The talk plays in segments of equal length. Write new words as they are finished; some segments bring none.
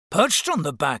Perched on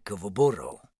the back of a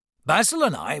burro, Basil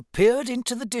and I peered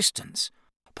into the distance,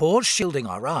 paws shielding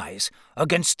our eyes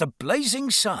against the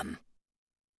blazing sun.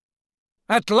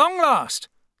 "At long last,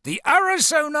 the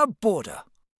Arizona border,"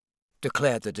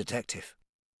 declared the detective.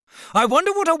 "I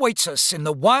wonder what awaits us in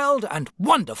the wild and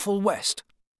wonderful West."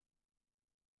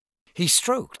 He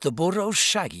stroked the burro's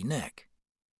shaggy neck.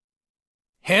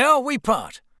 "Here we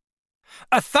part.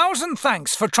 1,000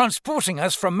 thanks for transporting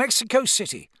us from Mexico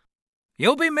City.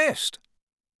 You'll be missed."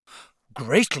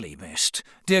 "Greatly missed,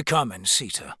 dear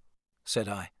Carmencita," said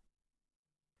I.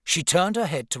 She turned her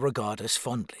head to regard us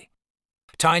fondly.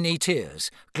 Tiny tears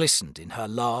glistened in her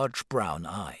large brown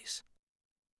eyes.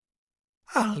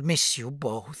 "I'll miss you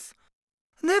both.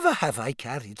 Never have I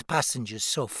carried passengers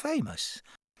so famous.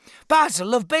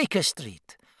 Basil of Baker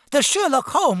Street, the Sherlock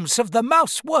Holmes of the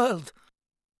mouse world.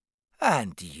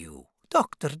 And you,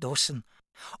 Dr. Dawson,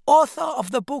 author of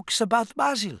the books about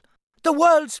Basil, the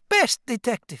world's best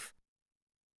detective."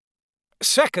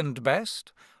 "Second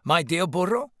best, my dear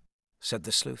burro," said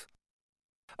the sleuth.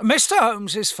 "Mr.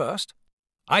 Holmes is first.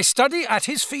 I study at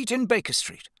his feet in Baker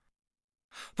Street.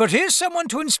 But here's someone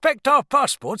to inspect our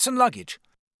passports and luggage.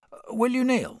 Will you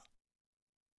kneel?"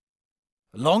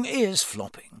 Long ears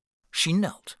flopping, she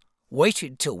knelt,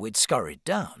 waited till we'd scurried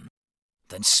down,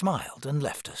 then smiled and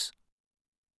left us.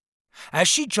 As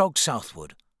she jogged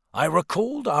southward, I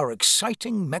recalled our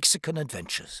exciting Mexican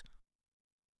adventures.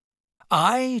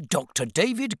 I, Dr.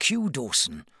 David Q.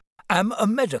 Dawson, am a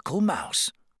medical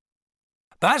mouse.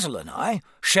 Basil and I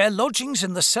share lodgings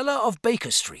in the cellar of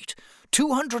Baker Street,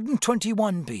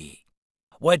 221B,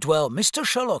 where dwell Mr.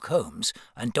 Sherlock Holmes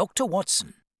and Dr.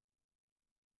 Watson.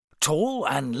 Tall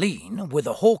and lean, with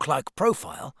a hawk-like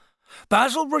profile,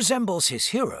 Basil resembles his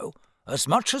hero as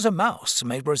much as a mouse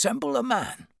may resemble a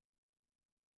man.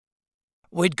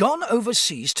 We'd gone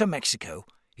overseas to Mexico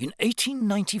in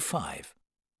 1895.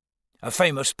 A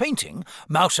famous painting,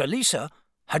 Mousa Lisa,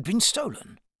 had been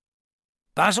stolen.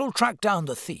 Basil tracked down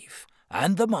the thief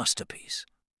and the masterpiece.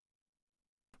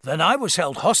 Then I was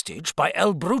held hostage by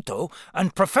El Bruto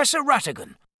and Professor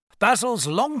Rattigan, Basil's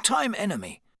longtime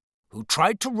enemy, who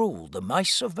tried to rule the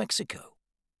mice of Mexico.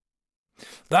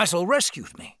 Basil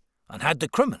rescued me and had the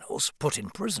criminals put in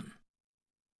prison.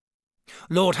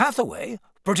 Lord Hathaway,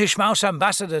 British mouse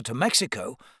ambassador to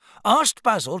Mexico, asked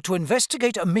Basil to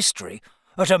investigate a mystery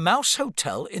at a mouse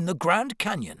hotel in the Grand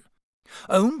Canyon,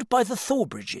 owned by the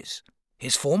Thorbridges,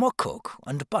 his former cook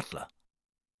and butler.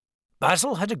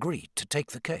 Basil had agreed to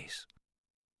take the case.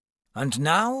 And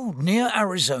now, near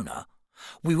Arizona,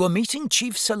 we were meeting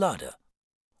Chief Salada,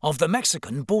 of the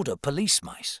Mexican border police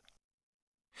mice.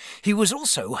 He was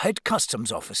also head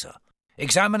customs officer,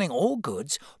 examining all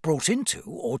goods brought into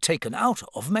or taken out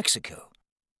of Mexico.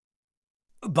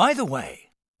 By the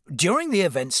way, during the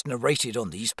events narrated on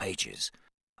these pages,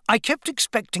 I kept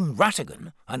expecting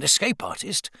Rattigan, an escape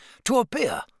artist, to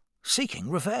appear, seeking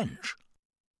revenge.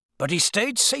 But he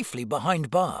stayed safely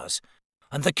behind bars,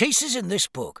 and the cases in this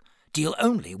book deal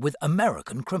only with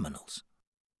American criminals.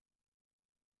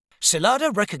 Celada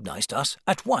recognized us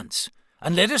at once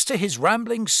and led us to his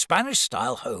rambling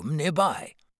Spanish-style home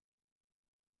nearby.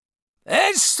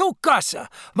 "Es su casa!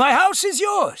 My house is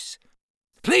yours!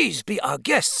 Please be our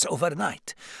guests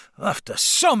overnight. After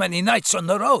so many nights on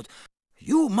the road,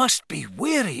 you must be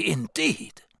weary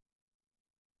indeed."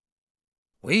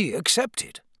 We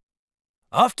accepted.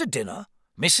 After dinner,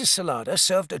 Mrs. Salada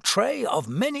served a tray of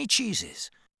many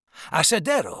cheeses: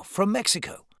 Asadero from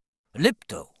Mexico,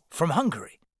 Lipto from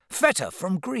Hungary, Feta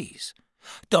from Greece,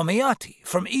 Domiati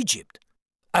from Egypt,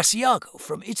 Asiago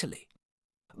from Italy,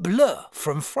 Bleu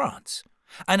from France,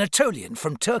 Anatolian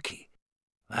from Turkey,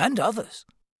 and others.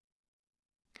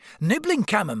 Nibbling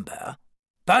camembert,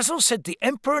 Basil said the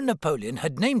Emperor Napoleon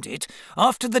had named it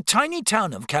after the tiny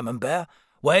town of Camembert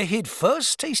where he'd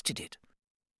first tasted it,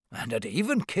 and had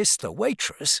even kissed the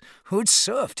waitress who'd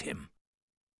served him.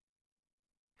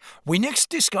 We next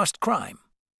discussed crime,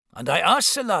 and I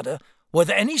asked Salada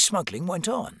whether any smuggling went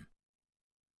on.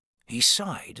 He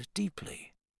sighed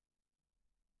deeply.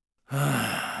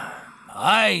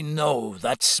 "I know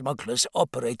that smugglers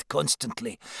operate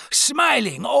constantly,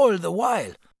 smiling all the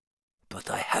while, but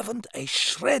I haven't a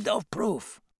shred of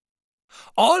proof.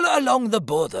 All along the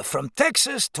border, from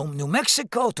Texas to New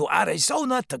Mexico to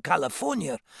Arizona to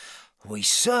California, we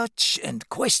search and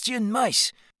question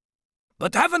mice,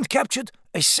 but haven't captured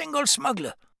a single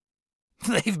smuggler.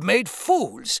 They've made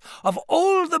fools of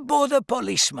all the border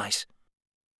police mice.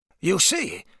 You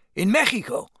see, in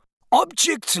Mexico,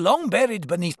 objects long buried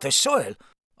beneath the soil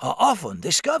are often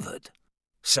discovered.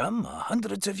 Some are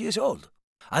hundreds of years old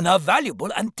and are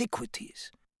valuable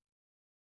antiquities.